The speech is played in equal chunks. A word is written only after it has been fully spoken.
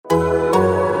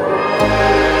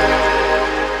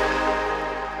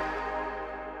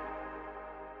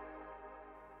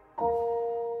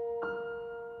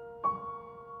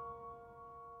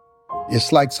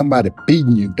It's like somebody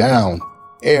beating you down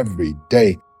every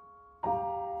day,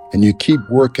 and you keep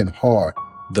working hard.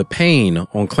 The pain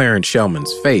on Clarence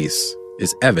Shelmon's face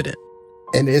is evident.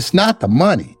 And it's not the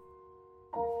money.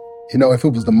 If it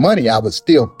was the money, I would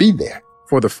still be there.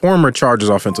 For the former Chargers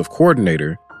offensive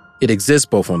coordinator, it exists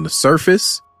both on the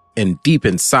surface and deep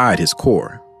inside his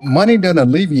core. Money doesn't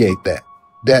alleviate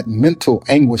that mental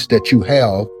anguish that you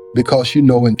have, because you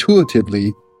know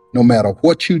intuitively, no matter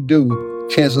what you do,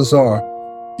 chances are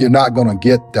you're not going to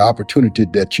get the opportunity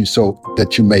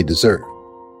that you may deserve.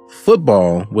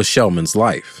 Football was Shelmon's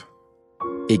life.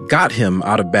 It got him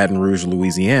out of Baton Rouge,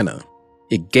 Louisiana.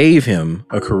 It gave him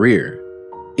a career.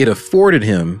 It afforded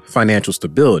him financial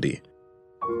stability.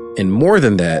 And more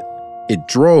than that, it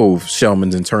drove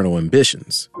Shelmon's internal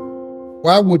ambitions.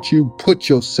 Why would you put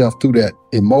yourself through that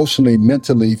emotionally,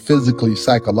 mentally, physically,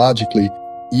 psychologically,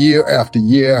 year after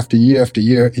year after year after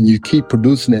year, and you keep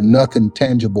producing and nothing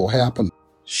tangible happens?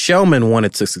 Shelmon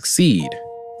wanted to succeed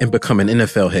and become an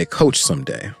NFL head coach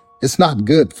someday. It's not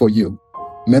good for you,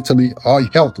 mentally or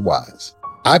health-wise.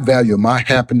 I value my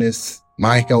happiness,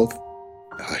 my health,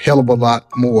 a hell of a lot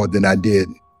more than I did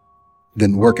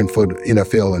than working for the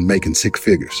NFL and making six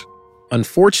figures.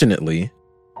 Unfortunately,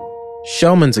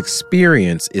 Shelmon's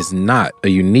experience is not a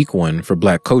unique one for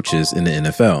Black coaches in the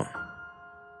NFL.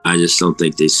 I just don't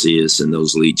think they see us in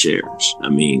those lead chairs. I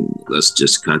mean, let's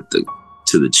just cut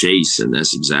to the chase, and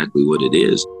that's exactly what it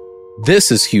is.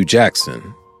 This is Hue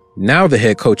Jackson. Now the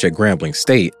head coach at Grambling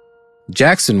State,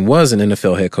 Jackson was an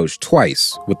NFL head coach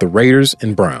twice with the Raiders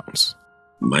and Browns.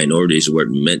 Minorities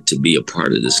weren't meant to be a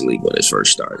part of this league when it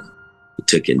first started. It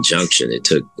took injunction, it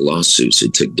took lawsuits,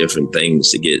 it took different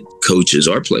things to get coaches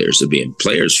or players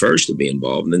first to be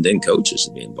involved, and then coaches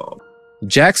to be involved.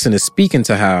 Jackson is speaking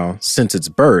to how, since its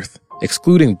birth,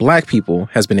 excluding Black people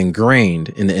has been ingrained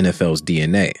in the NFL's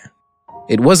DNA.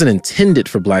 It wasn't intended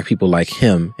for Black people like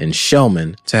him and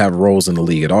Shelmon to have roles in the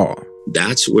league at all.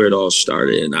 That's where it all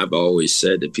started, and I've always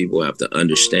said that people have to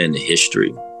understand the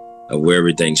history of where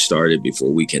everything started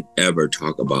before we can ever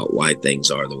talk about why things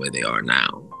are the way they are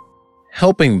now.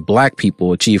 Helping Black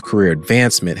people achieve career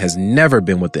advancement has never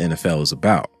been what the NFL is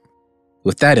about.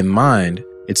 With that in mind,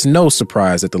 it's no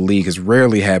surprise that the league has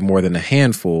rarely had more than a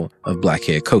handful of Black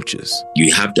head coaches.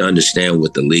 You have to understand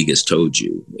what the league has told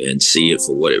you and see it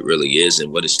for what it really is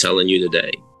and what it's telling you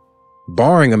today.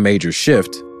 Barring a major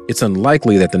shift, it's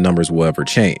unlikely that the numbers will ever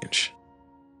change.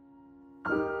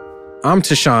 I'm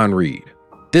Tashawn Reed.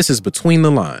 This is Between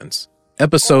the Lines,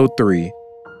 Episode 3,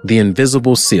 The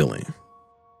Invisible Ceiling.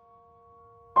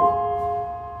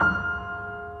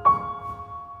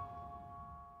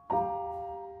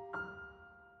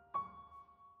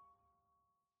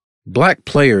 Black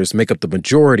players make up the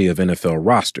majority of NFL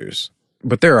rosters,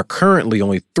 but there are currently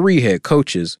only 3 head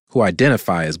coaches who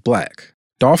identify as Black.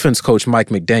 Dolphins coach Mike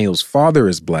McDaniel's father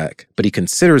is Black, but he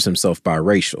considers himself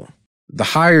biracial. The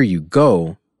higher you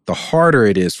go, the harder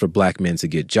it is for Black men to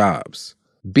get jobs.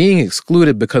 Being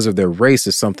excluded because of their race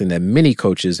is something that many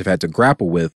coaches have had to grapple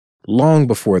with long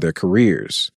before their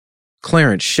careers.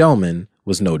 Clarence Shelmon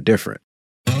was no different.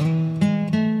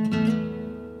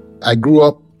 I grew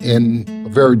up in a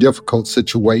very difficult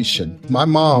situation. My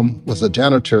mom was a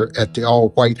janitor at the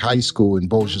all-white high school in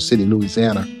Bossier City,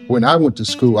 Louisiana. When I went to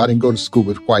school, I didn't go to school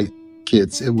with white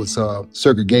kids. It was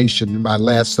segregation. My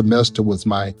last semester was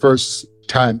my first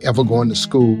time ever going to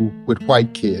school with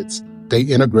white kids. They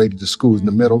integrated the schools in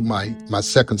the middle of my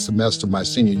second semester, my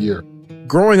senior year.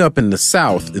 Growing up in the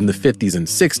South in the 50s and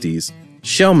 60s,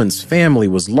 Shelmon's family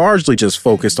was largely just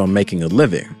focused on making a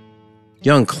living.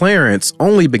 Young Clarence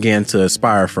only began to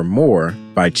aspire for more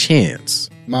by chance.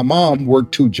 My mom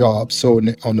worked 2 jobs, so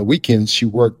on the weekends she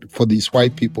worked for these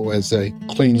white people as a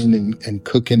cleaning and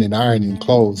cooking and ironing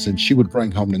clothes, and she would bring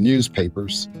home the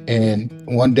newspapers. And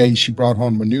one day she brought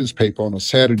home a newspaper on a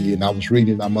Saturday, and I was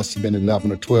reading, I must have been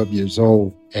 11 or 12 years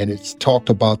old, and it talked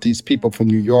about these people from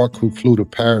New York who flew to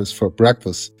Paris for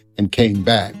breakfast and came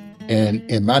back. And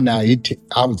in my naivety,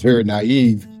 I was very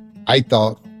naive.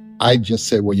 I just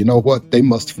said, well, you know what? They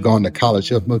must have gone to college.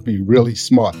 They must be really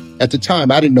smart. At the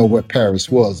time, I didn't know where Paris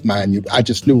was, mind you. I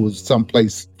just knew it was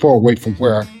someplace far away from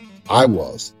where I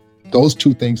was. Those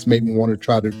 2 things made me want to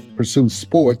try to pursue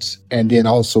sports and then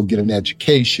also get an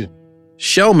education.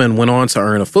 Shelmon went on to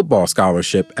earn a football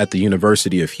scholarship at the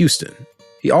University of Houston.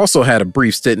 He also had a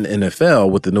brief stint in the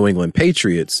NFL with the New England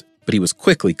Patriots, but he was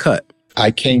quickly cut.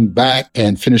 I came back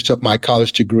and finished up my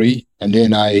college degree. And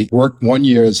then I worked 1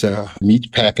 year as a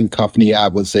meat packing company. I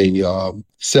was a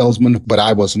salesman, but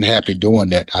I wasn't happy doing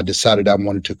that. I decided I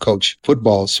wanted to coach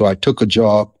football. So I took a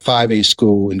job, 5A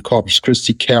school in Corpus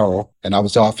Christi, Carroll, and I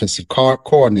was the offensive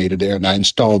coordinator there, and I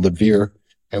installed the veer,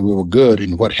 and we were good.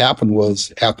 And what happened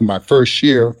was, after my first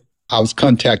year, I was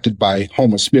contacted by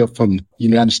Homer Smith from the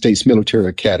United States Military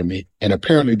Academy, and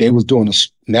apparently they was doing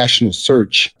a national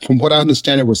search. From what I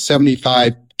understand, there were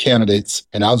 75 candidates,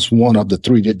 and I was one of the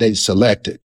 3 that they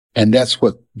selected. And that's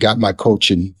what got my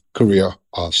coaching career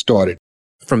started.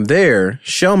 From there,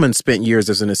 Shelmon spent years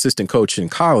as an assistant coach in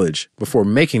college before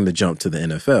making the jump to the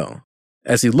NFL.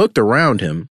 As he looked around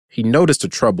him, he noticed a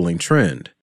troubling trend.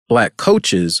 Black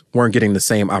coaches weren't getting the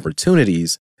same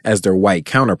opportunities as their white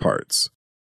counterparts.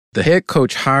 The head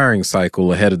coach hiring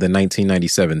cycle ahead of the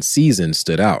 1997 season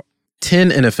stood out. 10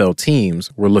 NFL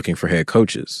teams were looking for head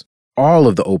coaches. All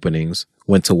of the openings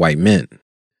went to white men.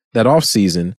 That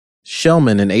offseason,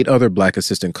 Shelmon and 8 other black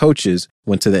assistant coaches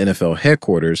went to the NFL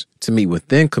headquarters to meet with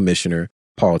then Commissioner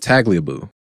Paul Tagliabue.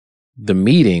 The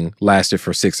meeting lasted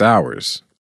for 6 hours.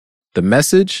 The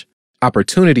message?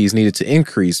 Opportunities needed to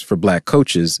increase for black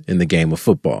coaches in the game of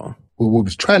football. What we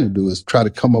was trying to do is try to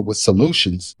come up with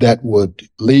solutions that would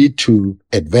lead to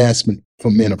advancement for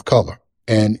men of color.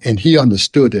 And he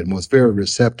understood it and was very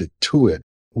receptive to it.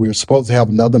 We were supposed to have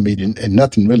another meeting, and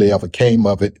nothing really ever came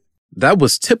of it. That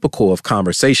was typical of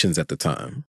conversations at the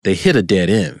time. They hit a dead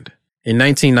end. In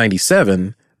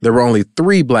 1997, there were only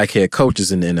 3 black head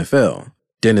coaches in the NFL: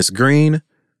 Dennis Green,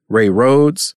 Ray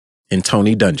Rhodes, and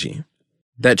Tony Dungy.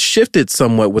 That shifted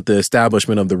somewhat with the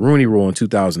establishment of the Rooney Rule in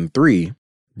 2003,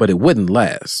 but it wouldn't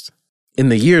last. In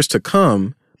the years to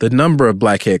come, the number of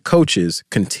black head coaches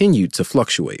continued to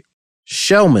fluctuate.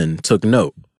 Shelmon took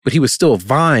note, but he was still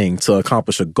vying to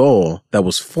accomplish a goal that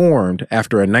was formed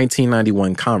after a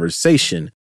 1991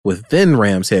 conversation with then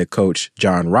Rams head coach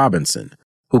John Robinson,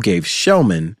 who gave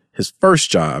Shelmon his first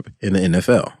job in the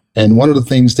NFL. And one of the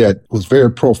things that was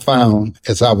very profound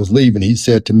as I was leaving, he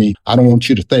said to me, I don't want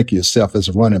you to think of yourself as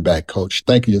a running back coach.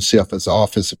 Think of yourself as an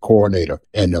offensive coordinator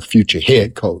and a future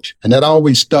head coach. And that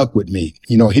always stuck with me.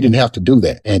 You know, he didn't have to do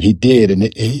that. And he did.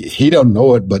 And he don't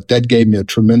know it, but that gave me a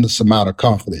tremendous amount of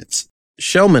confidence.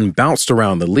 Shelmon bounced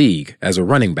around the league as a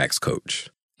running backs coach.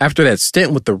 After that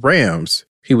stint with the Rams,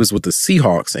 he was with the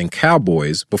Seahawks and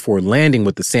Cowboys before landing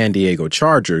with the San Diego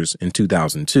Chargers in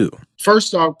 2002.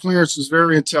 First off, Clarence was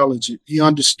very intelligent. He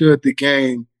understood the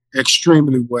game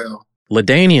extremely well.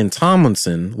 LaDainian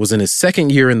Tomlinson was in his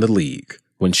second year in the league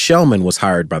when Shelmon was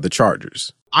hired by the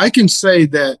Chargers. I can say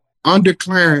that under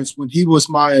Clarence, when he was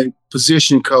my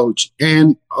position coach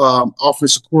and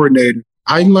offensive coordinator,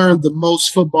 I learned the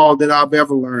most football that I've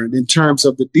ever learned in terms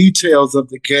of the details of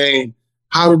the game,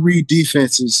 how to read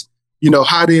defenses, you know,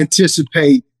 how to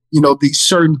anticipate, you know, these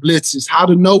certain blitzes, how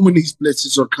to know when these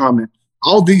blitzes are coming.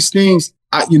 All these things,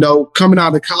 coming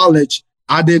out of college,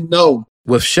 I didn't know.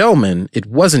 With Shelmon, it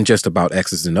wasn't just about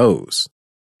X's and O's.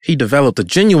 He developed a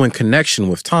genuine connection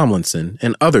with Tomlinson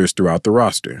and others throughout the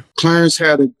roster. Clarence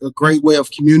had a great way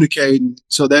of communicating,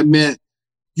 so that meant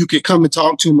you could come and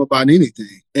talk to him about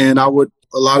anything. And I would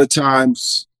a lot of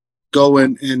times go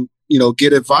and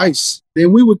get advice.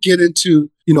 Then we would get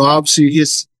into, obviously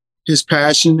his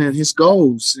passion and his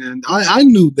goals. And I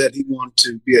knew that he wanted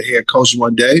to be a head coach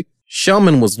one day.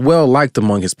 Shelmon was well liked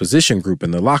among his position group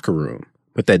in the locker room,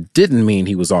 but that didn't mean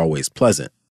he was always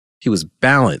pleasant. He was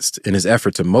balanced in his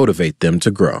effort to motivate them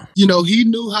to grow. He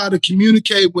knew how to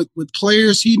communicate with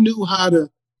players. He knew how to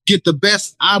get the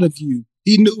best out of you.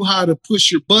 He knew how to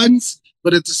push your buttons,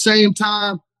 but at the same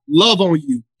time, love on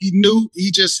you.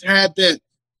 He just had that,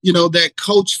 that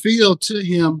coach feel to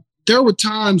him. There were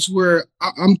times where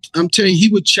I'm telling you, he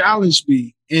would challenge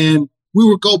me and we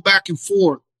would go back and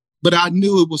forth, but I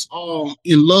knew it was all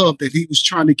in love, that he was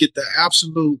trying to get the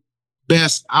absolute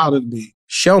best out of me.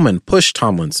 Shelmon pushed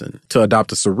Tomlinson to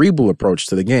adopt a cerebral approach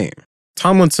to the game.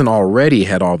 Tomlinson already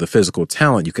had all the physical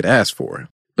talent you could ask for,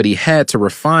 but he had to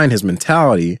refine his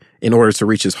mentality in order to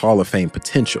reach his Hall of Fame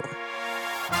potential.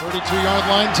 32-yard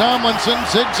line, Tomlinson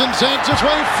zigs and zags his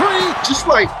way free. Just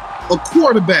like a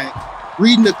quarterback,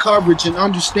 reading the coverage and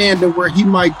understanding where he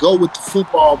might go with the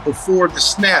football before the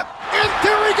snap. And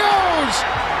there he goes!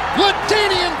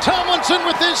 LaDainian Tomlinson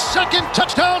with his second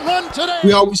touchdown run today.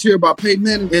 We always hear about Peyton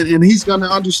Manning, and he's going to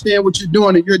understand what you're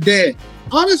doing, and you're dead.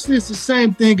 Honestly, it's the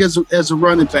same thing as a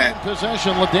running back.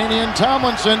 Possession, LaDainian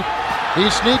Tomlinson. He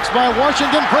sneaks by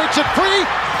Washington, breaks it free,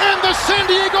 and the San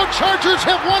Diego Chargers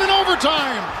have won in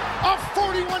overtime. A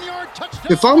 41-yard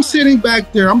If I'm sitting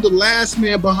back there, I'm the last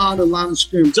man behind the line of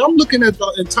scrimmage. I'm looking at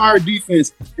the entire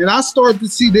defense, and I start to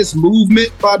see this movement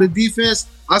by the defense.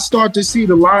 I start to see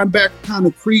the linebacker kind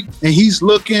of creep, and he's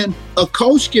looking. A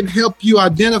coach can help you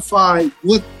identify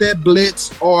what that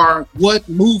blitz or what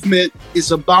movement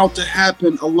is about to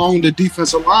happen along the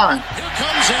defensive line. Here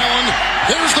comes Allen.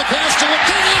 There's the pass to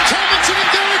LaDainian Tomlinson, and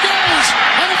there he goes.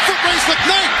 On a foot race with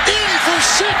Knight in for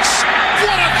 6.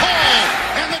 What a call.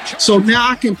 So now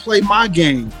I can play my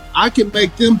game. I can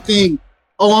make them think,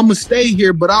 oh, I'm going to stay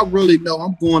here, but I really know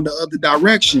I'm going the other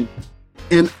direction.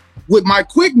 And with my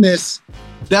quickness,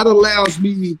 that allows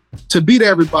me to beat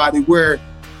everybody where,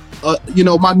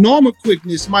 my normal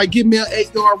quickness might give me an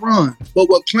 8-yard run. But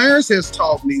what Clarence has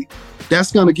taught me,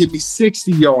 that's going to give me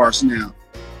 60 yards now.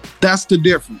 That's the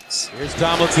difference. Here's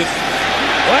Tomlinson.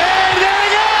 Hey, there he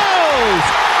goes!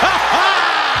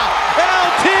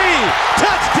 LT!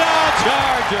 Touchdown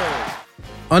Chargers!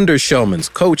 Under Shelmon's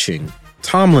coaching,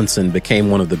 Tomlinson became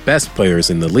one of the best players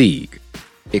in the league.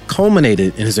 It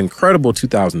culminated in his incredible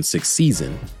 2006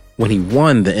 season when he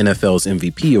won the NFL's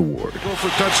MVP award. Go for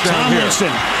touchdown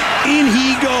Tomlinson, in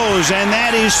he goes, and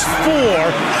that is 4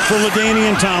 for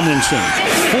LaDainian Tomlinson.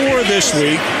 4 this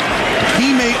week.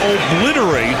 He may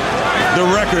obliterate the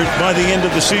record by the end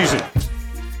of the season.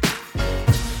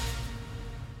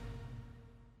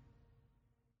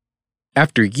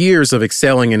 After years of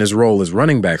excelling in his role as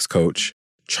running backs coach,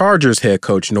 Chargers head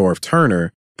coach Norv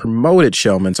Turner promoted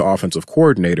Shelmon to offensive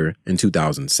coordinator in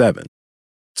 2007.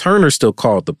 Turner still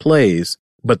called the plays,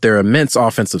 but their immense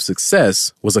offensive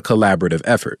success was a collaborative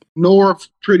effort. Norv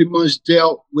pretty much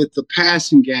dealt with the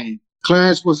passing game.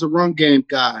 Clarence was a run game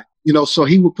guy, so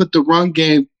he would put the run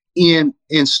game in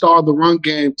and start the run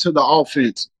game to the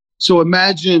offense. So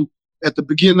imagine at the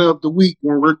beginning of the week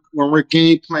when we're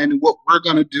game planning what we're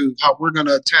going to do, how we're going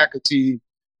to attack a team.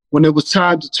 When it was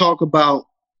time to talk about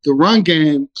the run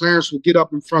game, Clarence would get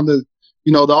up in front of,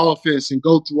 the offense and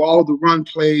go through all the run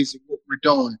plays and what we're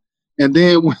doing. And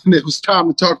then when it was time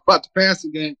to talk about the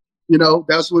passing game,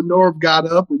 that's when Norv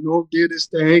got up and Norv did his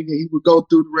thing and he would go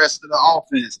through the rest of the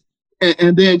offense.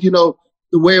 And then,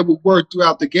 the way it would work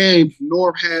throughout the game,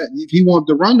 if he wanted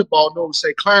to run the ball, Norv would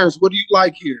say, Clarence, what do you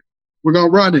like here? We're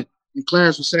going to run it. And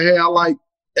Clarence would say, hey, I like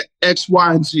X,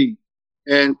 Y, and Z.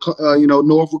 And,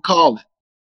 Norv would call it.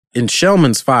 In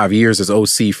Shelmon's 5 years as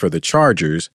OC for the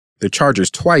Chargers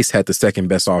twice had the second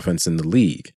best offense in the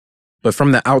league. But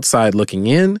from the outside looking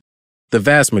in, the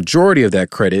vast majority of that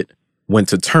credit went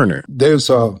to Turner. There's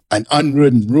an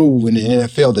unwritten rule in the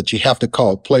NFL that you have to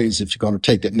call plays if you're going to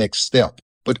take that next step.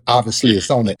 But obviously, it's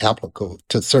only applicable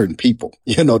to certain people.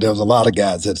 There was a lot of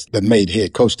guys that made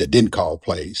head coach that didn't call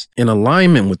plays. In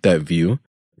alignment with that view,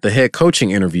 the head coaching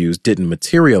interviews didn't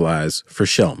materialize for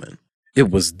Shelmon. It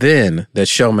was then that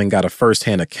Shelmon got a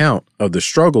firsthand account of the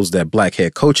struggles that black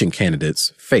head coaching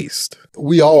candidates faced.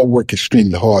 We all work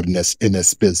extremely hard in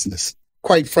this business.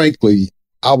 Quite frankly,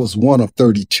 I was one of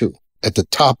 32 at the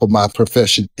top of my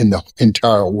profession in the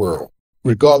entire world.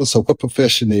 Regardless of what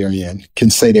profession they're in, can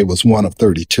say they was one of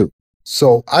 32.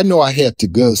 So I know I had the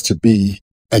goods to be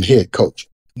a head coach.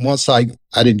 Once I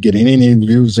didn't get any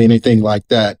interviews, anything like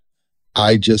that,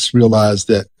 I just realized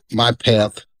that my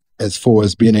path as far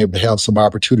as being able to have some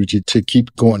opportunity to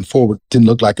keep going forward didn't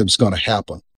look like it was going to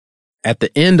happen. At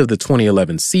the end of the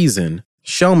 2011 season,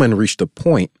 Shelmon reached a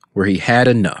point where he had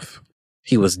enough.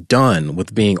 He was done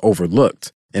with being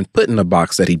overlooked and put in a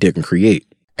box that he didn't create.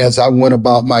 As I went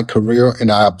about my career and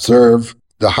I observed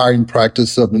the hiring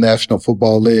practice of the National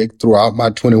Football League throughout my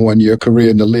 21-year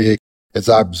career in the league, as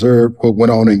I observed what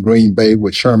went on in Green Bay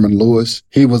with Sherman Lewis,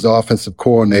 he was the offensive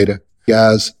coordinator.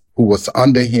 Guys who was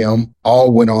under him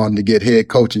all went on to get head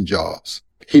coaching jobs.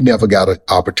 He never got an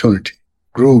opportunity.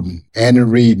 Gruden, Andy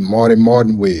Reid, Marty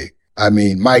Martinwig,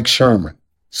 Mike Sherman.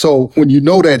 So when you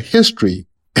know that history,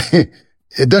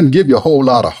 it doesn't give you a whole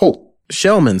lot of hope.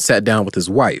 Shelmon sat down with his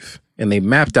wife, and they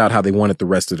mapped out how they wanted the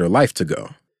rest of their life to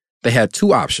go. They had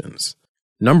 2 options.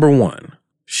 Number 1,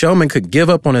 Shelmon could give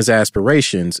up on his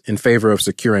aspirations in favor of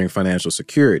securing financial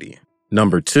security.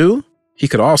 Number 2, he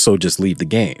could also just leave the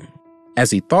game. As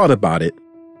he thought about it,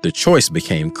 the choice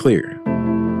became clear.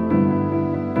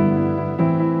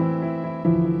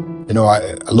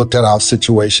 I looked at our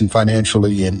situation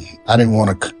financially, and I didn't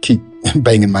want to keep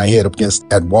banging my head up against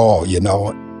that wall,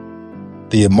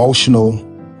 The emotional,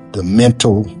 the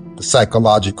mental, the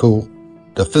psychological,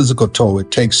 the physical toll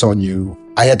it takes on you.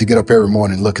 I had to get up every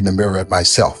morning and look in the mirror at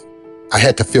myself. I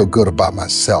had to feel good about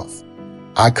myself.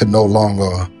 I could no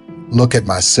longer look at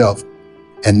myself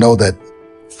and know that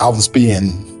I was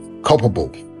being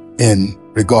culpable in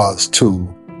regards to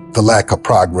the lack of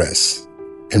progress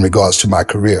in regards to my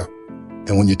career.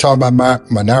 And when you talk about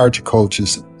minority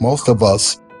coaches, most of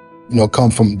us,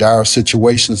 come from dire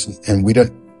situations, and we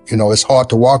don't, it's hard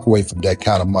to walk away from that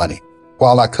kind of money.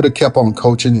 While I could have kept on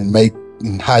coaching and make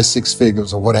high six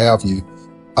figures or what have you,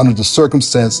 under the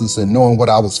circumstances and knowing what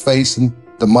I was facing,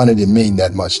 the money didn't mean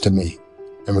that much to me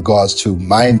in regards to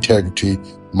my integrity,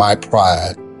 my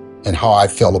pride, and how I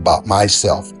felt about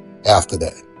myself after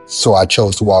that. So I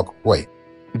chose to walk away.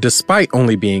 Despite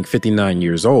only being 59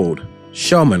 years old,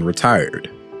 Shelmon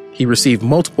retired. He received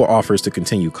multiple offers to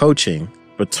continue coaching,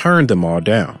 but turned them all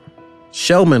down.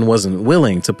 Shelmon wasn't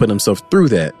willing to put himself through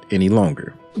that any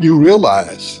longer. You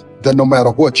realize that no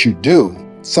matter what you do,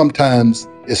 sometimes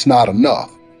it's not enough.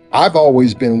 I've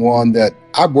always been one that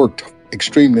I worked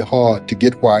extremely hard to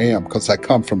get where I am because I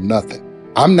come from nothing.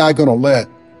 I'm not going to let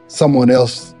someone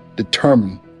else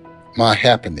determine my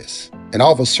happiness. And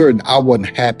all of a sudden, I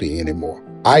wasn't happy anymore.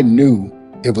 I knew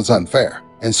it was unfair.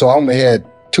 And so I only had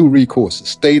two recourses: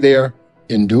 stay there,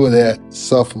 endure that,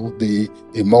 suffer the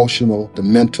emotional, the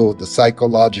mental, the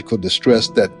psychological distress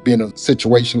that being in a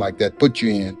situation like that put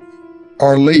you in,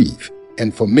 or leave.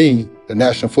 And for me, the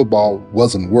National Football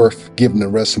wasn't worth giving the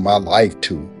rest of my life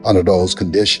to under those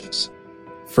conditions.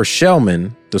 For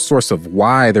Shelmon, the source of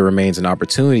why there remains an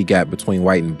opportunity gap between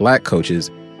white and black coaches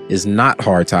is not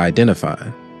hard to identify.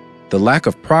 The lack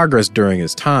of progress during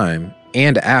his time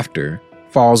and after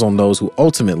falls on those who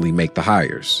ultimately make the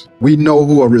hires. We know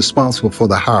who are responsible for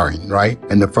the hiring, right?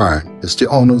 And the firing. It's the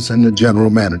owners and the general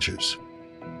managers.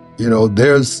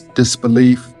 There's this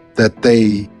belief that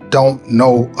they don't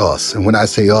know us. And when I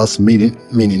say us,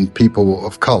 meaning people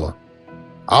of color,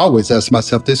 I always ask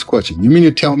myself this question: you mean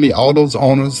to tell me all those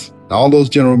owners, all those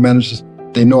general managers,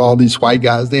 they know all these white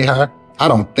guys they hire? I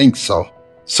don't think so.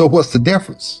 So what's the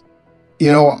difference?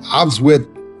 I was with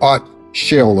Art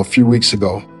Shell a few weeks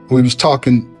ago. We was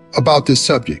talking about this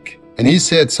subject, and he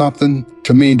said something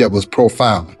to me that was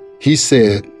profound. He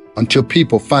said, until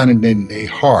people find it in their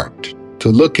heart to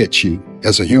look at you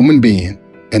as a human being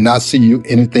and not see you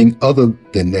anything other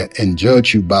than that and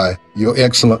judge you by your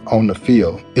excellence on the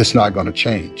field, it's not going to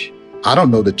change. I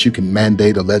don't know that you can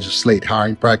mandate or legislate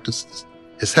hiring practices.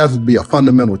 It has to be a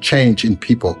fundamental change in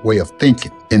people's way of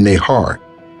thinking in their heart.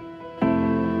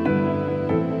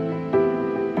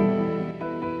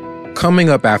 Coming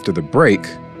up after the break,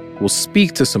 we'll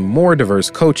speak to some more diverse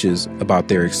coaches about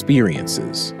their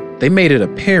experiences. They made it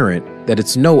apparent that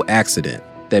it's no accident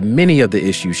that many of the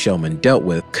issues Shelmon dealt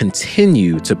with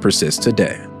continue to persist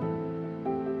today.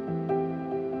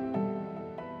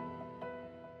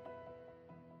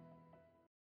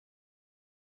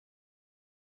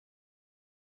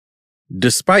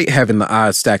 Despite having the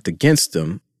odds stacked against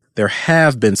them, there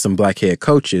have been some black head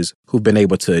coaches who've been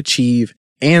able to achieve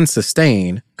and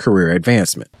sustain career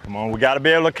advancement. Come on, we got to be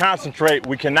able to concentrate.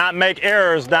 We cannot make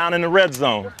errors down in the red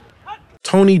zone.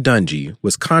 Tony Dungy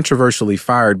was controversially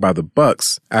fired by the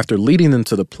Bucs after leading them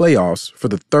to the playoffs for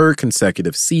the third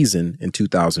consecutive season in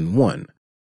 2001.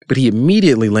 But he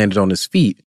immediately landed on his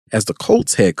feet as the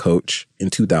Colts head coach in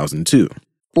 2002.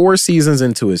 4 seasons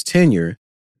into his tenure,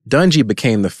 Dungy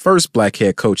became the first black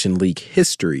head coach in league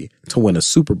history to win a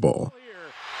Super Bowl.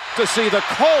 To see the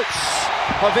Colts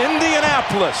of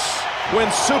Indianapolis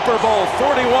win Super Bowl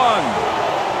 41.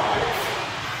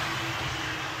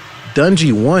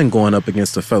 Dungy won going up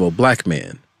against a fellow black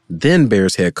man, then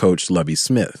Bears head coach Lovie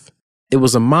Smith. It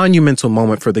was a monumental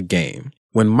moment for the game.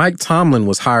 When Mike Tomlin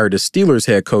was hired as Steelers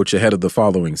head coach ahead of the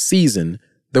following season,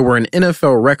 there were an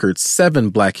NFL record 7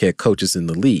 black head coaches in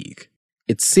the league.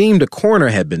 It seemed a corner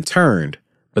had been turned,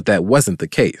 but that wasn't the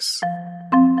case.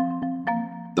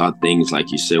 Thought things,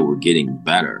 like you said, were getting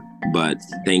better, but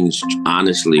things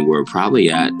honestly were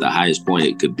probably at the highest point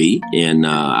it could be. And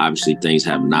obviously things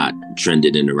have not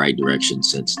trended in the right direction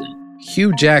since then.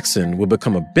 Hue Jackson would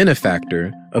become a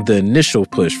benefactor of the initial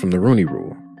push from the Rooney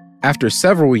Rule. After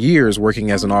several years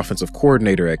working as an offensive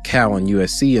coordinator at Cal and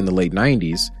USC in the late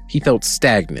 90s, he felt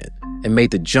stagnant and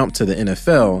made the jump to the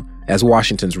NFL as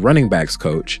Washington's running backs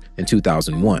coach in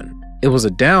 2001. It was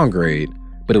a downgrade,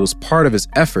 but it was part of his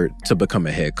effort to become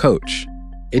a head coach.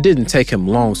 It didn't take him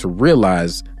long to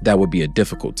realize that would be a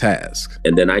difficult task.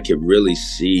 And then I could really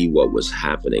see what was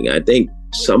happening. I think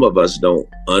some of us don't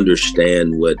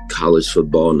understand what college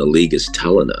football and the league is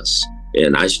telling us.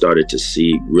 And I started to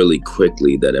see really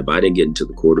quickly that if I didn't get into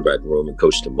the quarterback room and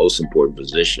coach the most important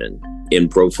position in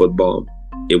pro football,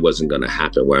 it wasn't going to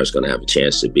happen where I was going to have a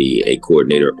chance to be a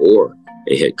coordinator or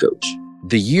a head coach.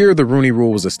 The year the Rooney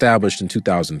Rule was established in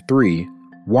 2003,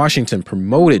 Washington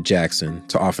promoted Jackson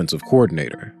to offensive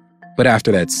coordinator. But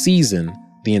after that season,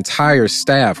 the entire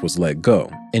staff was let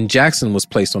go, and Jackson was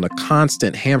placed on a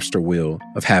constant hamster wheel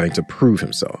of having to prove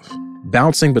himself.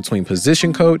 bouncing between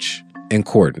position coach and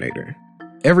coordinator.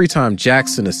 Every time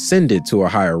Jackson ascended to a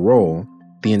higher role,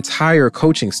 the entire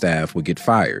coaching staff would get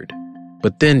fired.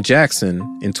 But then Jackson,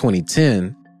 in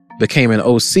 2010, became an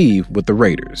OC with the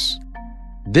Raiders.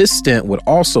 This stint would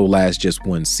also last just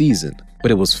one season,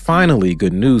 but it was finally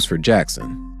good news for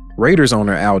Jackson. Raiders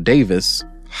owner Al Davis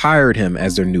hired him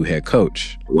as their new head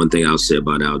coach. One thing I'll say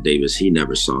about Al Davis, he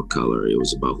never saw color. It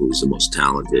was about who's the most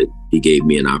talented. He gave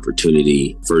me an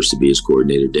opportunity first to be his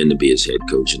coordinator, then to be his head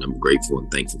coach, and I'm grateful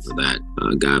and thankful for that.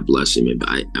 God bless him.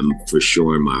 I'm for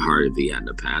sure in my heart, if he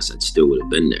hadn't passed, I still would have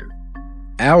been there.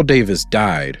 Al Davis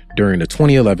died during the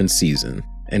 2011 season,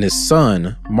 and his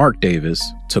son, Mark Davis,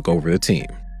 took over the team.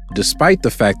 Despite the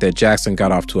fact that Jackson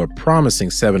got off to a promising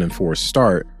 7-4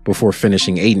 start before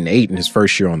finishing 8-8 in his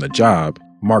first year on the job,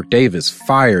 Mark Davis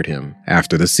fired him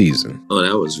after the season. Oh,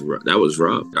 that was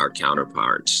rough. Our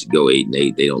counterparts go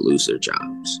 8-8, they don't lose their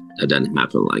jobs. That doesn't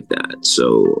happen like that.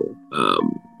 So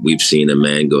we've seen a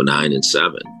man go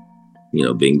 9-7,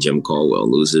 being Jim Caldwell,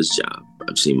 lose his job.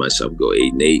 I've seen myself go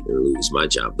 8-8 and lose my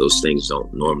job. Those things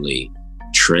don't normally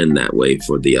trend that way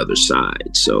for the other side.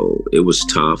 So it was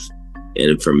tough.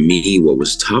 And for me, what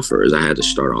was tougher is I had to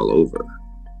start all over.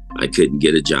 I couldn't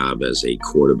get a job as a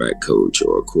quarterback coach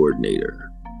or a coordinator.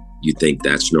 You think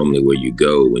that's normally where you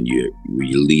go when you're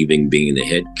leaving being the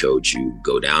head coach. You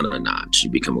go down a notch. You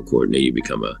become a coordinator. You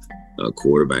become a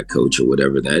quarterback coach or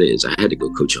whatever that is. I had to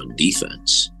go coach on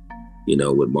defense,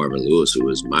 with Marvin Lewis, who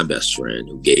was my best friend,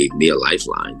 who gave me a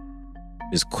lifeline.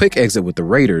 His quick exit with the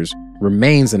Raiders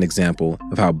remains an example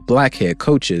of how black head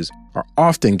coaches are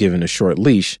often given a short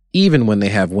leash, even when they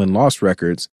have win-loss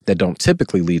records that don't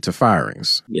typically lead to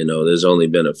firings. There's only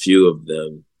been a few of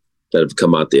them that have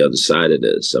come out the other side of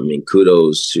this. I mean,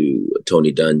 kudos to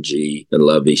Tony Dungy and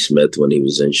Lovie Smith when he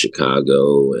was in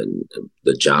Chicago and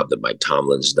the job that Mike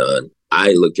Tomlin's done.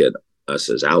 I look at us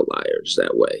as outliers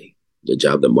that way. The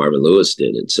job that Marvin Lewis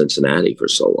did in Cincinnati for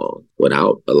so long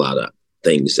without a lot of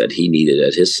things that he needed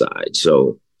at his side.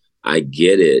 So I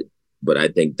get it, but I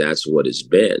think that's what it's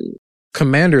been.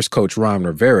 Commanders coach Ron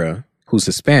Rivera, who's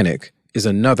Hispanic, is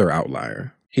another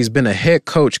outlier. He's been a head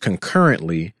coach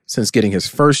concurrently since getting his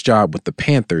first job with the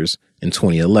Panthers in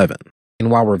 2011. And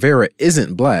while Rivera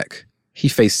isn't black, he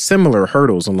faced similar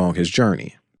hurdles along his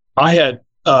journey. I had,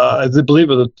 I believe,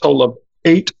 a total of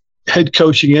 8 head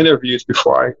coaching interviews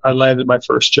before I landed my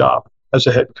first job as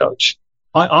a head coach.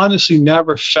 I honestly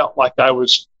never felt like I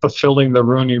was fulfilling the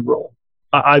Rooney Rule.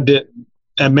 I didn't.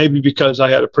 And maybe because I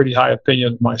had a pretty high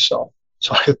opinion of myself.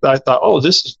 So I thought,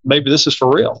 this is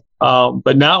for real.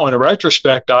 But now in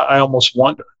retrospect, I almost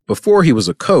wonder. Before he was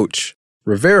a coach,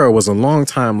 Rivera was a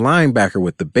longtime linebacker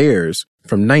with the Bears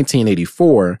from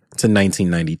 1984 to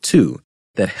 1992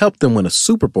 that helped them win a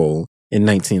Super Bowl in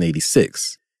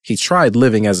 1986. He tried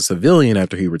living as a civilian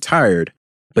after he retired,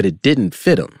 but it didn't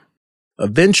fit him.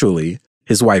 Eventually,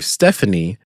 his wife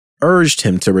Stephanie urged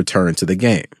him to return to the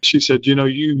game. She said, you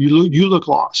look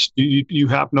lost. You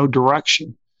have no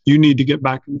direction. You need to get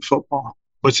back into football.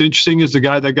 What's interesting is the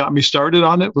guy that got me started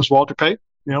on it was Walter Payton.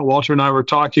 Walter and I were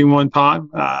talking one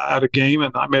time at a game,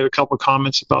 and I made a couple of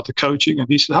comments about the coaching. And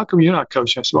he said, how come you're not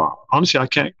coaching? I said, well, honestly, I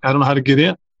don't know how to get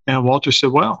in. And Walter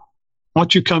said, well, why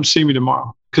don't you come see me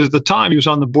tomorrow? Because at the time, he was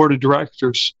on the board of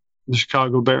directors of the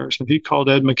Chicago Bears. And he called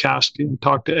Ed McCaskey and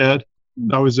talked to Ed.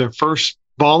 I was their first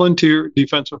volunteer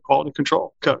defensive quality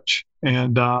control coach.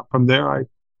 And from there, I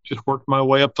just worked my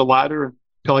way up the ladder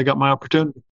until I got my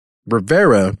opportunity.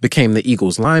 Rivera became the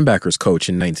Eagles linebackers coach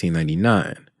in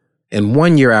 1999. And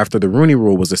 1 year after the Rooney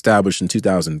Rule was established in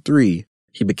 2003,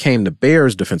 he became the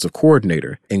Bears defensive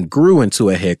coordinator and grew into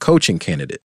a head coaching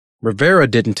candidate. Rivera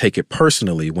didn't take it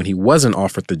personally when he wasn't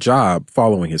offered the job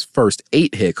following his first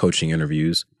 8 head coaching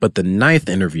interviews, but the 9th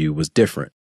interview was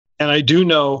different. And I do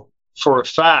know for a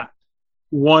fact,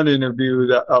 one interview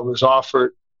that I was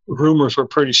offered, rumors were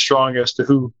pretty strong as to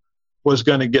who was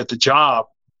going to get the job.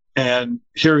 And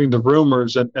hearing the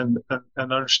rumors and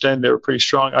understand they were pretty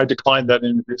strong, I declined that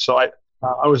interview. So I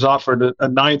was offered a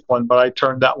 9th one, but I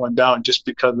turned that one down just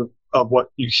because of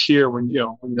what you hear when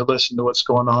you listen to what's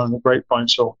going on in the grapevine.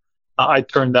 So I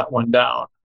turned that one down.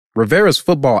 Rivera's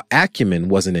football acumen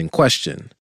wasn't in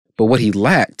question, but what he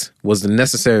lacked was the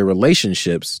necessary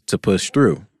relationships to push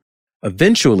through.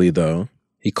 Eventually, though,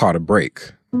 he caught a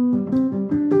break.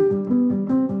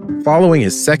 Following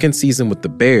his second season with the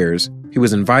Bears, he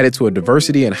was invited to a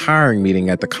diversity and hiring meeting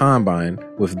at the Combine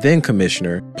with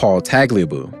then-Commissioner Paul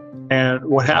Tagliabue. And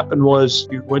what happened was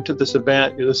you went to this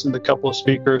event, you listened to a couple of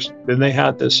speakers, then they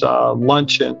had this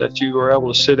luncheon that you were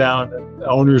able to sit down, and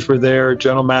owners were there,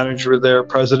 general managers were there,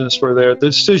 presidents were there, the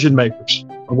decision makers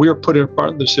We were put in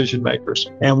front of the decision makers.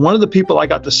 And one of the people I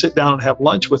got to sit down and have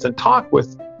lunch with and talk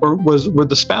with were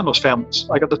the Spanos families.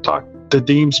 I got to talk to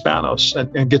Dean Spanos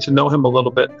and get to know him a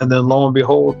little bit. And then lo and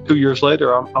behold, 2 years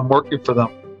later, I'm working for them.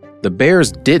 The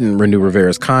Bears didn't renew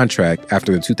Rivera's contract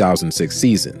after the 2006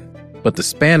 season, but the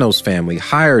Spanos family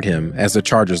hired him as the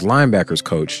Chargers linebackers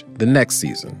coach the next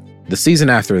season. The season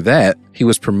after that, he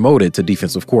was promoted to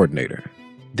defensive coordinator.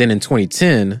 Then in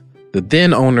 2010, the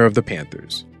then owner of the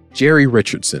Panthers, Jerry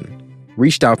Richardson,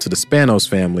 reached out to the Spanos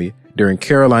family during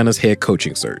Carolina's head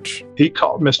coaching search. He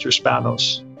called Mr.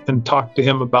 Spanos and talked to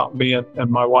him about me, and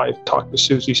my wife talked to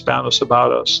Susie Spanos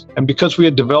about us. And because we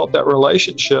had developed that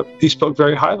relationship, he spoke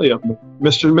very highly of me.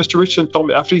 Mr. Richardson told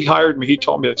me, after he hired me, he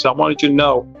told me, he said, I wanted you to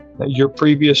know that your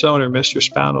previous owner, Mr.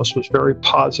 Spanos, was very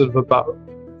positive about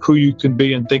who you could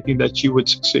be and thinking that you would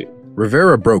succeed.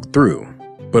 Rivera broke through,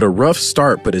 but a rough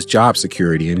start put his job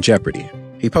security in jeopardy.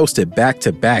 He posted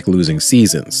back-to-back losing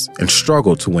seasons and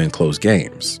struggled to win close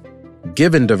games.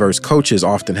 Given diverse coaches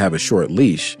often have a short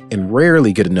leash and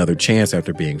rarely get another chance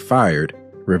after being fired,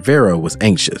 Rivera was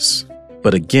anxious.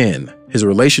 But again, his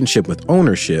relationship with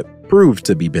ownership proved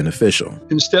to be beneficial.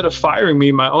 Instead of firing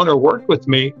me, my owner worked with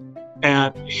me,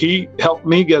 and he helped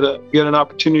me get an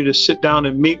opportunity to sit down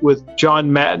and meet with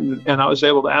John Madden. And I was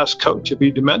able to ask Coach if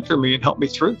he'd mentor me and help me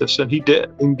through this. And he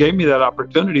did and gave me that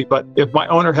opportunity. But if my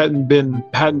owner hadn't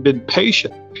been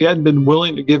patient, if he hadn't been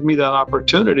willing to give me that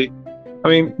opportunity, I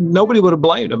mean, nobody would have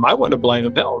blamed him. I wouldn't have blamed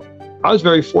him. Hell, I was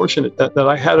very fortunate that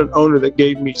I had an owner that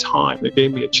gave me time, that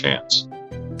gave me a chance.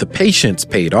 The patience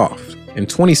paid off. In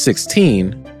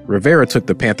 2016, Rivera took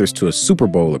the Panthers to a Super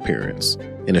Bowl appearance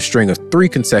in a string of 3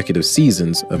 consecutive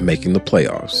seasons of making the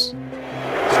playoffs.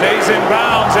 Stays in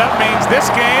bounds. That means this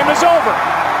game is over.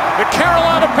 The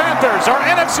Carolina Panthers are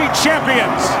NFC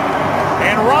champions,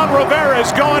 and Ron Rivera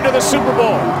is going to the Super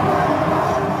Bowl.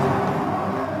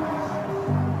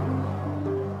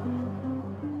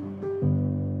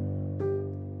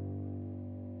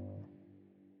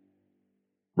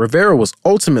 Rivera was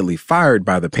ultimately fired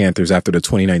by the Panthers after the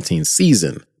 2019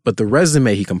 season, but the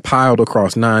resume he compiled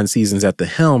across 9 seasons at the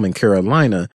helm in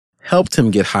Carolina helped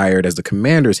him get hired as the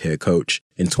Commanders' head coach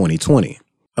in 2020.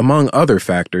 Among other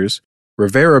factors,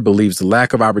 Rivera believes the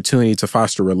lack of opportunity to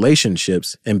foster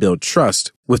relationships and build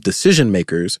trust with decision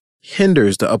makers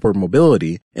hinders the upward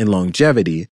mobility and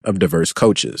longevity of diverse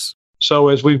coaches. So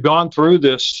as we've gone through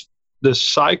this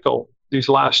cycle, these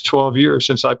last 12 years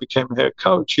since I became a head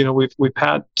coach, we've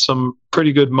had some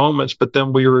pretty good moments, but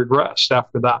then we regressed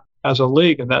after that as a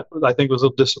league. And that, I think, was a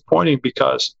little disappointing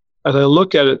because as I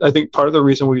look at it, I think part of the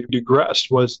reason we regressed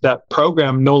was that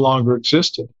program no longer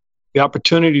existed. The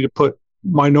opportunity to put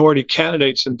minority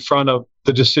candidates in front of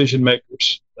the decision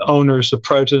makers, the owners, the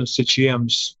presidents, the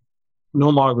GMs, no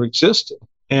longer existed.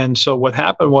 And so what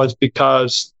happened was,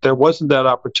 because there wasn't that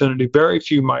opportunity, very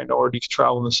few minorities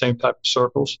travel in the same type of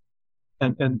circles.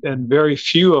 And very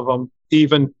few of them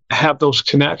even have those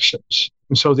connections.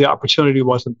 And so the opportunity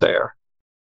wasn't there.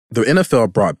 The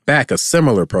NFL brought back a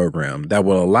similar program that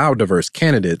will allow diverse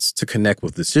candidates to connect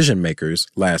with decision makers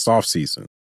last offseason.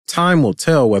 Time will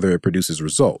tell whether it produces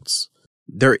results.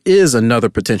 There is another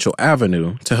potential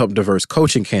avenue to help diverse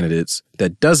coaching candidates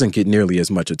that doesn't get nearly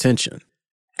as much attention.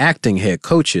 Acting head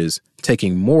coaches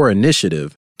taking more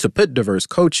initiative to put diverse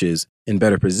coaches in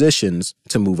better positions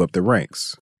to move up the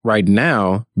ranks. Right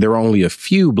now, there are only a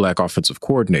few Black offensive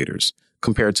coordinators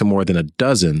compared to more than a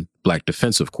dozen Black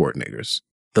defensive coordinators.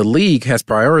 The league has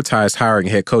prioritized hiring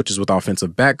head coaches with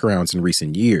offensive backgrounds in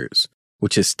recent years,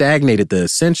 which has stagnated the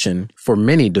ascension for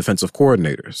many defensive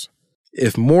coordinators.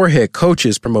 If more head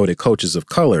coaches promoted coaches of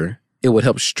color, it would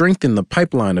help strengthen the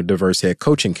pipeline of diverse head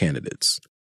coaching candidates.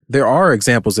 There are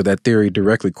examples of that theory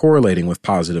directly correlating with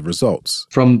positive results.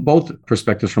 From both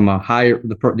perspectives, from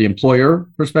the employer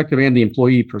perspective and the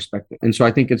employee perspective. And so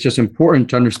I think it's just important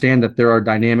to understand that there are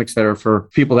dynamics that are for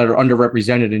people that are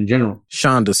underrepresented in general.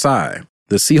 Sean Desai,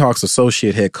 the Seahawks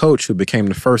associate head coach who became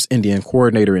the first Indian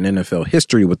coordinator in NFL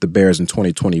history with the Bears in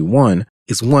 2021,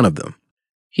 is one of them.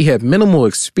 He had minimal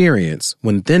experience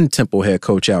when then Temple head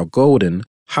coach Al Golden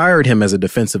hired him as a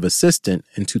defensive assistant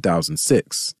in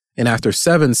 2006. And after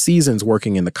 7 seasons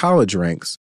working in the college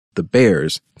ranks, the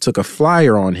Bears took a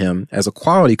flyer on him as a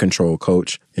quality control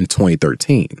coach in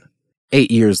 2013. 8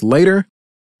 years later,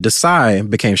 Desai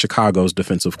became Chicago's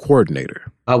defensive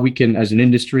coordinator. How we can, as an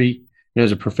industry and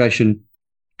as a profession,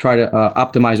 try to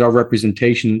optimize our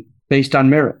representation based on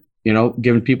merit,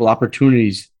 giving people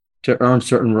opportunities to earn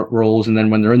certain roles, and then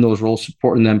when they're in those roles,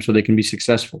 supporting them so they can be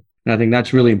successful. And I think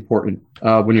that's really important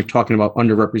when you're talking about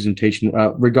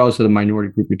underrepresentation, regardless of the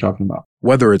minority group you're talking about.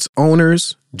 Whether it's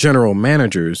owners, general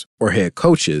managers, or head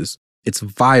coaches, It's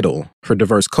vital for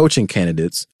diverse coaching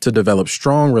candidates to develop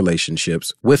strong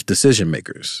relationships with decision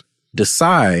makers.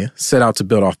 Desai set out to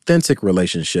build authentic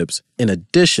relationships in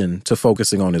addition to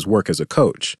focusing on his work as a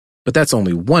coach. But that's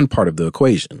only one part of the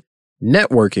equation.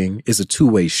 Networking is a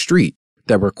two-way street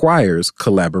that requires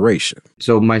collaboration.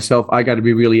 So myself, I got to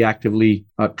be really actively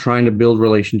trying to build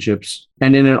relationships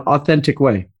and in an authentic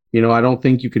way. I don't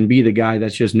think you can be the guy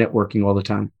that's just networking all the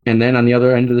time. And then on the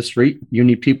other end of the street, you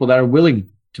need people that are willing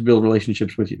to build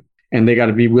relationships with you. And they got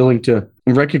to be willing to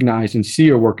recognize and see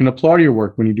your work and applaud your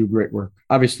work when you do great work.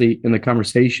 Obviously, in the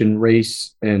conversation,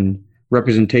 race and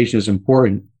representation is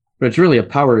important, but it's really a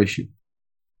power issue.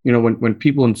 When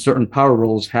people in certain power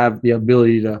roles have the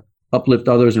ability to uplift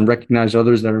others and recognize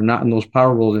others that are not in those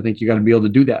power roles, I think you got to be able to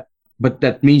do that. But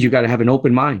that means you got to have an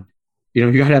open mind.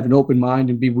 You got to have an open mind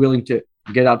and be willing to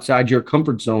get outside your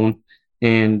comfort zone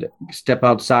and step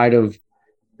outside of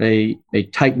a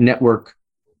tight network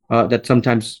that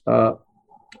sometimes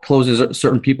closes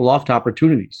certain people off to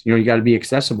opportunities. You got to be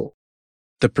accessible.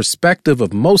 The perspective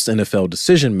of most NFL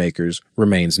decision makers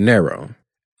remains narrow.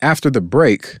 After the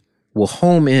break, we'll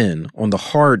home in on the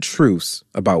hard truths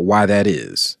about why that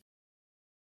is.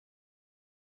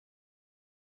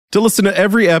 To listen to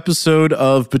every episode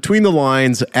of Between the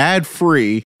Lines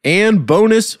ad-free and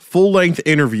bonus full-length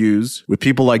interviews with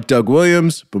people like Doug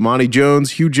Williams, Bomani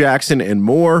Jones, Hue Jackson, and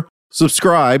more,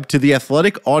 subscribe to The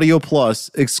Athletic Audio Plus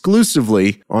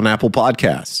exclusively on Apple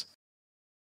Podcasts.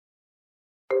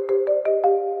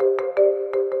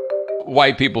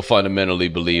 White people fundamentally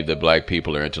believe that black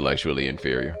people are intellectually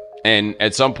inferior. And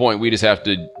at some point, we just have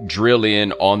to drill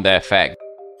in on that fact.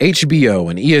 HBO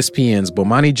and ESPN's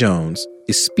Bomani Jones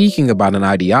is speaking about an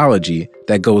ideology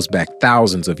that goes back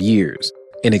thousands of years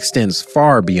and extends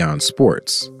far beyond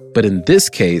sports. But in this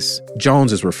case,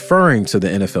 Jones is referring to the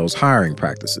NFL's hiring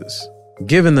practices.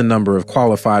 Given the number of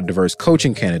qualified diverse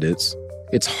coaching candidates,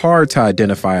 it's hard to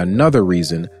identify another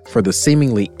reason for the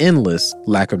seemingly endless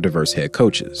lack of diverse head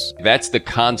coaches. That's the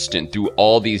constant through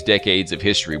all these decades of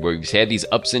history, where we've had these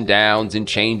ups and downs and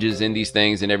changes in these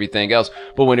things and everything else.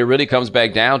 But when it really comes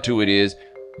back down to it is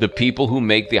the people who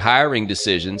make the hiring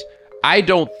decisions. I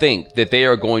don't think that they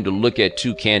are going to look at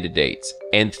two candidates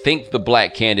and think the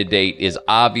black candidate is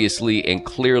obviously and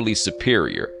clearly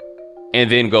superior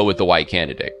and then go with the white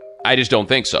candidate. I just don't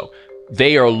think so.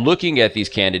 They are looking at these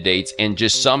candidates and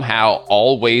just somehow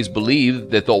always believe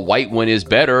that the white one is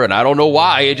better. And I don't know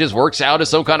why. It just works out as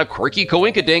some kind of quirky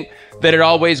coinkydink that it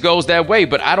always goes that way.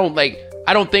 But I don't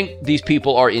think these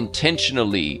people are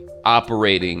intentionally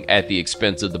operating at the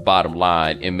expense of the bottom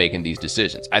line in making these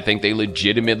decisions. I think they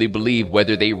legitimately believe,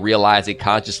 whether they realize it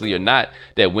consciously or not,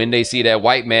 that when they see that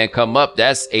white man come up,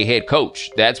 that's a head coach.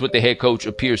 That's what the head coach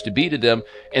appears to be to them.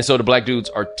 And so the black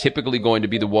dudes are typically going to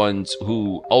be the ones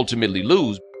who ultimately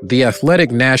lose. The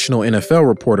Athletic national NFL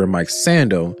reporter Mike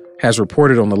Sando has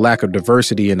reported on the lack of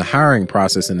diversity in the hiring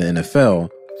process in the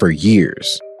NFL for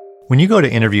years. When you go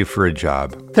to interview for a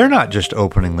job, they're not just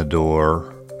opening the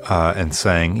door and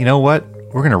saying, you know what,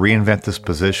 we're going to reinvent this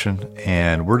position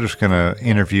and we're just going to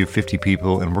interview 50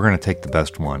 people and we're going to take the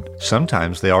best one.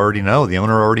 Sometimes they already know, the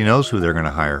owner already knows who they're going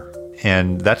to hire.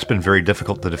 And that's been very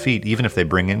difficult to defeat. Even if they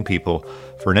bring in people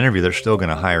for an interview, they're still going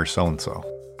to hire so-and-so.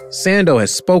 Sando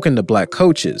has spoken to black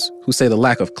coaches who say the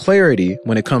lack of clarity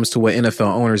when it comes to what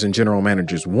NFL owners and general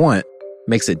managers want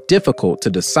makes it difficult to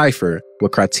decipher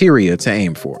what criteria to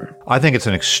aim for. I think it's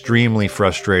an extremely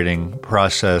frustrating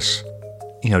process,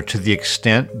 to the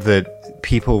extent that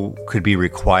people could be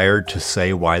required to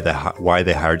say why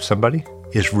they hired somebody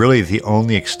is really the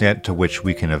only extent to which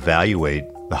we can evaluate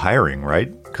the hiring,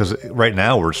 right? Because right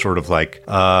now we're sort of like,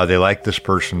 they like this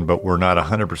person, but we're not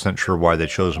 100% sure why they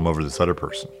chose them over this other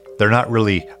person. They're not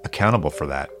really accountable for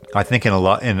that. I think in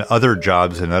other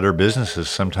jobs and other businesses,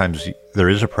 sometimes there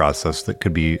is a process that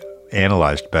could be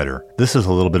analyzed better. This is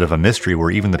a little bit of a mystery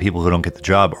where even the people who don't get the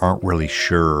job aren't really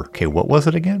sure, okay, what was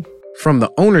it again? From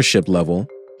the ownership level,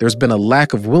 there's been a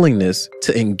lack of willingness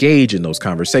to engage in those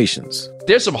conversations.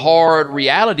 There's some hard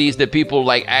realities that people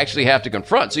actually have to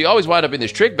confront. So you always wind up in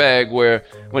this trick bag where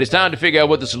when it's time to figure out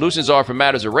what the solutions are for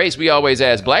matters of race, we always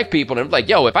ask black people, and I'm like,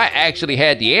 if I actually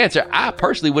had the answer, I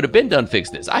personally would have been done fix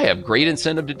this. I have great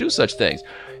incentive to do such things.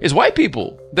 It's white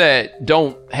people that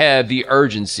don't have the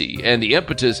urgency and the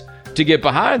impetus to get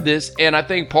behind this. And I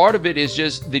think part of it is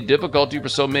just the difficulty for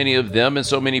so many of them and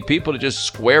so many people to just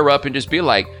square up and just be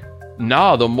like,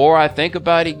 nah, the more I think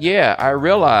about it, I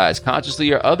realize,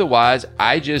 consciously or otherwise,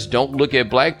 I just don't look at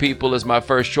black people as my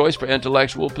first choice for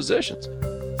intellectual positions.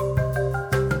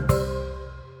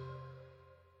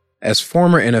 As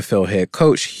former NFL head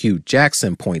coach Hue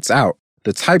Jackson points out,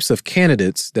 the types of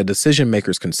candidates that decision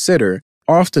makers consider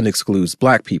often excludes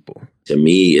Black people. To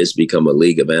me, it's become a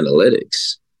league of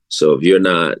analytics. So if you're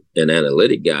not an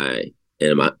analytic guy,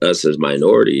 and us as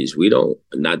minorities,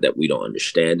 not that we don't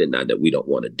understand it, not that we don't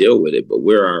want to deal with it, but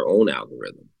we're our own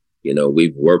algorithm.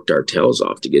 We've worked our tails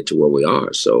off to get to where we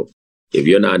are. So if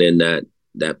you're not in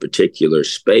that particular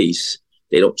space,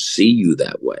 they don't see you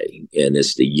that way. And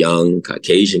it's the young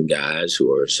Caucasian guys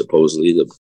who are supposedly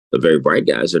the very bright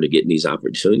guys that are getting these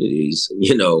opportunities,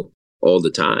 all the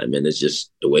time. And it's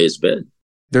just the way it's been.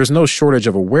 There's no shortage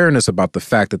of awareness about the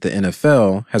fact that the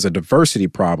NFL has a diversity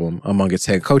problem among its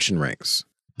head coaching ranks.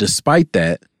 Despite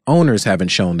that, owners haven't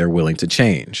shown they're willing to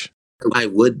change. Why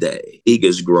would they? League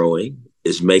is growing,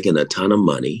 is making a ton of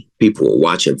money. People are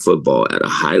watching football at a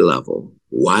high level.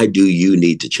 Why do you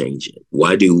need to change it?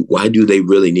 Why do they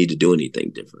really need to do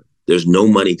anything different? There's no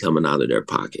money coming out of their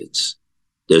pockets.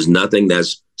 There's nothing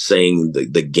that's saying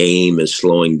the game is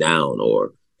slowing down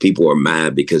or people are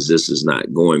mad because this is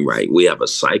not going right. We have a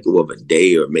cycle of a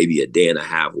day or maybe a day and a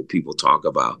half where people talk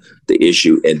about the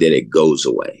issue and then it goes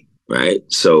away, right?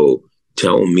 So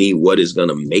tell me what is going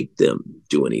to make them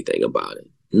do anything about it?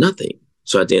 Nothing.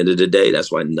 So at the end of the day,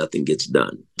 that's why nothing gets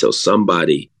done until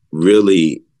somebody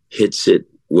really hits it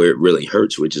where it really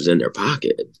hurts, which is in their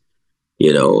pocket,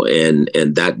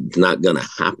 and that's not going to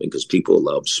happen because people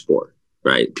love sport,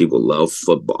 right? People love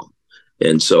football.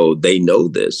 And so they know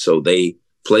this. So they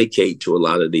placate to a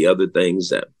lot of the other things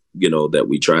that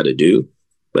we try to do.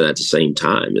 But at the same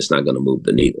time, it's not going to move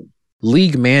the needle.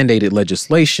 League mandated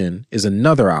legislation is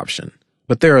another option,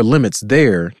 but there are limits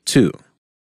there, too.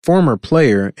 Former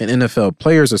player and NFL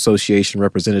Players Association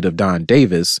Representative Don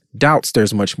Davis doubts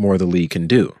there's much more the league can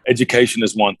do. Education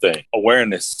is one thing.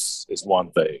 Awareness is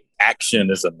one thing. Action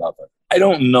is another. I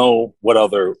don't know what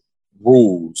other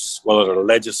rules, what other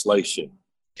legislation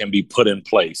can be put in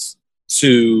place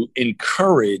to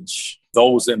encourage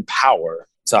those in power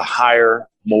to hire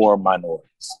more minorities.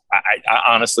 I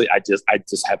honestly, I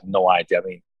just have no idea. I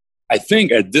mean, I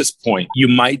think at this point you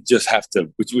might just have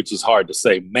to, which is hard to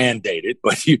say, mandate it.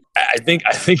 But I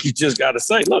think you just got to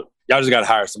say, look, y'all just got to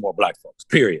hire some more Black folks.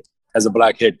 Period. As a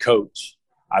Black head coach,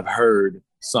 I've heard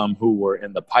some who were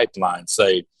in the pipeline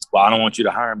say, "Well, I don't want you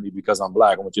to hire me because I'm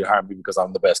Black. I want you to hire me because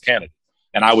I'm the best candidate."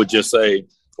 And I would just say,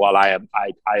 while I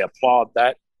applaud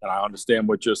that. And I understand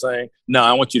what you're saying. No,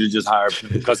 I want you to just hire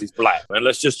him because he's Black. And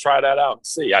let's just try that out and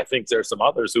see. I think there's some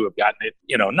others who have gotten it,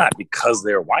 not because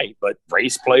they're white, but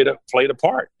race played a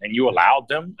part. And you allowed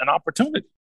them an opportunity.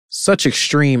 Such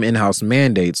extreme in-house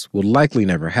mandates will likely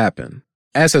never happen.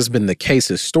 As has been the case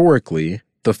historically,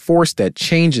 the force that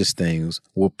changes things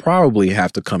will probably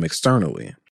have to come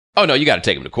externally. Oh, no, you got to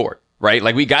take them to court. Right?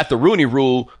 Like we got the Rooney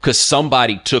Rule because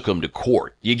somebody took them to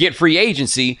court. You get free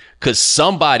agency because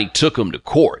somebody took them to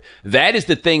court. That is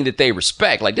the thing that they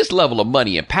respect. Like this level of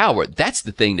money and power, that's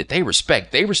the thing that they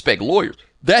respect. They respect lawyers.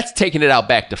 That's taking it out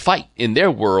back to fight in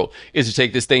their world is to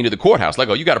take this thing to the courthouse. Like,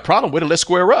 oh, you got a problem with it? Let's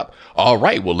square up. All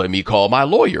right, well, let me call my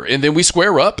lawyer. And then we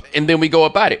square up and then we go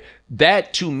about it.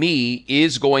 That, to me,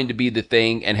 is going to be the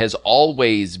thing and has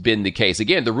always been the case.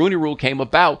 Again, the Rooney Rule came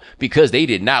about because they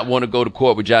did not want to go to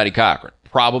court with Johnny Cochran.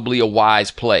 Probably a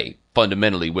wise play,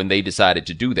 fundamentally, when they decided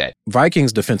to do that.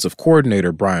 Vikings defensive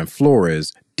coordinator Brian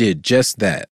Flores did just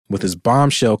that with his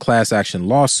bombshell class action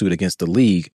lawsuit against the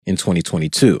league in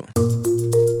 2022.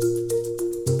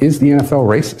 Is the NFL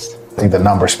racist? I think the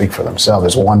numbers speak for themselves.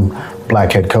 There's one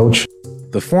Black head coach.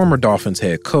 The former Dolphins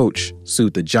head coach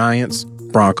sued the Giants,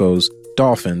 Broncos,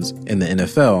 Dolphins, and the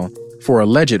NFL for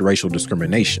alleged racial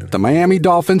discrimination. The Miami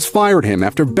Dolphins fired him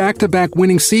after back-to-back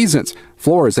winning seasons.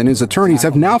 Flores and his attorneys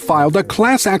have now filed a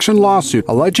class action lawsuit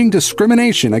alleging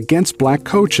discrimination against Black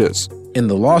coaches. In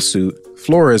the lawsuit,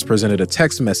 Flores presented a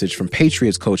text message from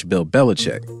Patriots coach Bill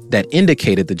Belichick that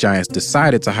indicated the Giants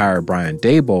decided to hire Brian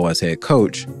Daboll as head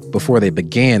coach before they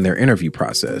began their interview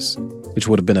process, which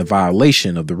would have been a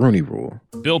violation of the Rooney Rule.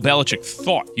 Bill Belichick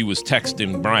thought he was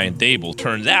texting Brian Daboll.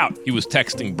 Turns out he was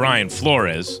texting Brian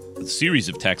Flores. A series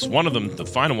of texts. One of them, the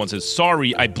final one, says,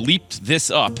 "Sorry, I bleeped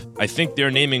this up. I think they're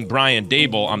naming Brian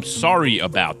Daboll. I'm sorry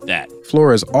about that."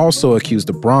 Flores also accused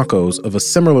the Broncos of a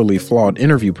similarly flawed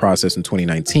interview process in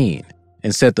 2019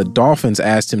 and said the Dolphins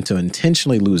asked him to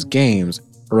intentionally lose games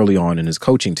early on in his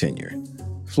coaching tenure.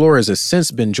 Flores has since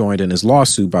been joined in his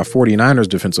lawsuit by 49ers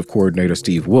defensive coordinator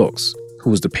Steve Wilks, who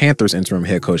was the Panthers interim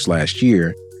head coach last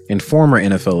year, and former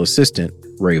NFL assistant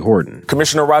Ray Horton.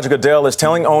 Commissioner Roger Goodell is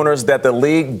telling owners that the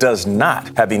league does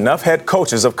not have enough head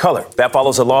coaches of color. That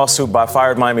follows a lawsuit by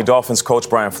fired Miami Dolphins coach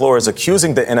Brian Flores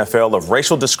accusing the NFL of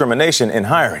racial discrimination in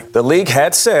hiring. The league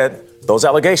had said Those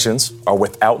allegations are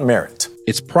without merit.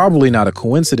 It's probably not a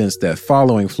coincidence that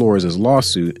following Flores'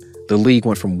 lawsuit, the league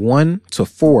went from 1 to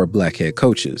 4 black head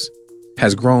coaches,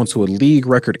 has grown to a league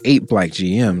record 8 black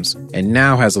GMs, and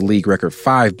now has a league record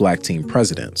 5 black team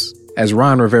presidents. As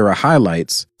Ron Rivera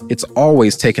highlights, it's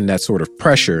always taken that sort of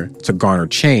pressure to garner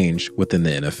change within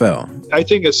the NFL. I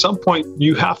think at some point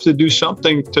you have to do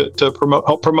something to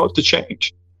help promote the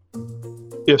change.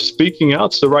 If speaking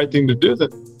out's the right thing to do, then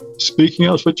speaking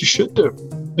out's what you should do.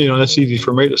 That's easy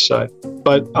for me to say.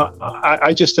 But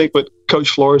I just think what Coach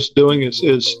Flores is doing is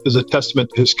a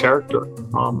testament to his character.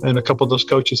 And a couple of those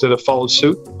coaches that have followed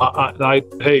suit,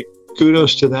 hey,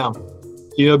 kudos to them.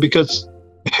 Because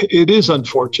it is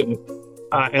unfortunate.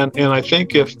 And I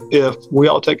think if we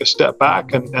all take a step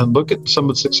back and look at some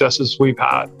of the successes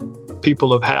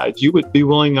people have had, you would be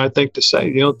willing, I think, to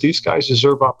say, these guys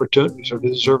deserve opportunities, or they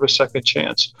deserve a second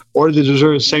chance, or they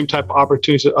deserve the same type of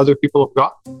opportunities that other people have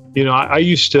got. I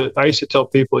used to tell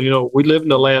people, we live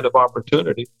in a land of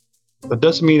opportunity. That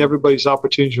doesn't mean everybody's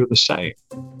opportunities are the same.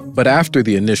 But after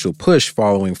the initial push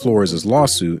following Flores'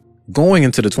 lawsuit, going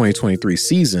into the 2023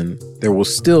 season, there will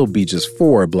still be just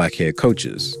 4 black head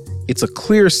coaches. It's a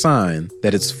clear sign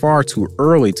that it's far too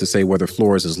early to say whether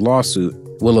Flores' lawsuit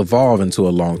will evolve into a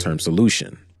long-term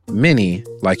solution. Many,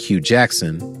 like Hue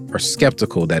Jackson, are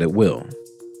skeptical that it will.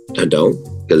 I don't,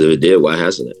 because if it did, why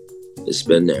hasn't it? It's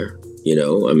been there.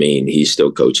 He's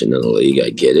still coaching in the league. I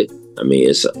get it.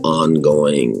 It's an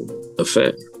ongoing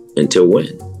affair. Until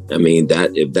when?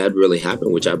 If that really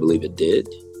happened, which I believe it did,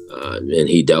 and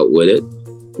he dealt with it,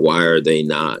 why are they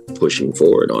not pushing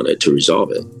forward on it to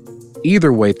resolve it?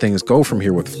 Either way things go from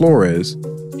here with Flores,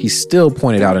 he still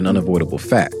pointed out an unavoidable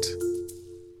fact.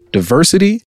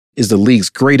 Diversity is the league's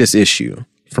greatest issue,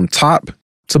 from top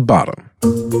to bottom.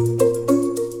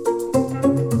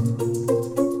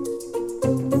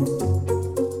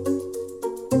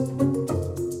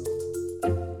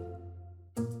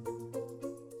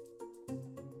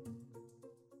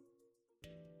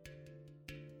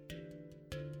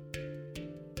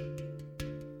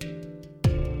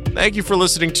 Thank you for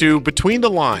listening to Between the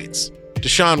Lines.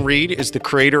 Deshaun Reed is the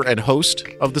creator and host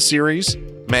of the series.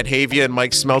 Matt Havia and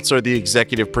Mike Smeltz are the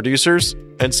executive producers.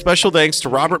 And special thanks to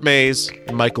Robert Mays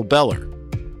and Michael Beller.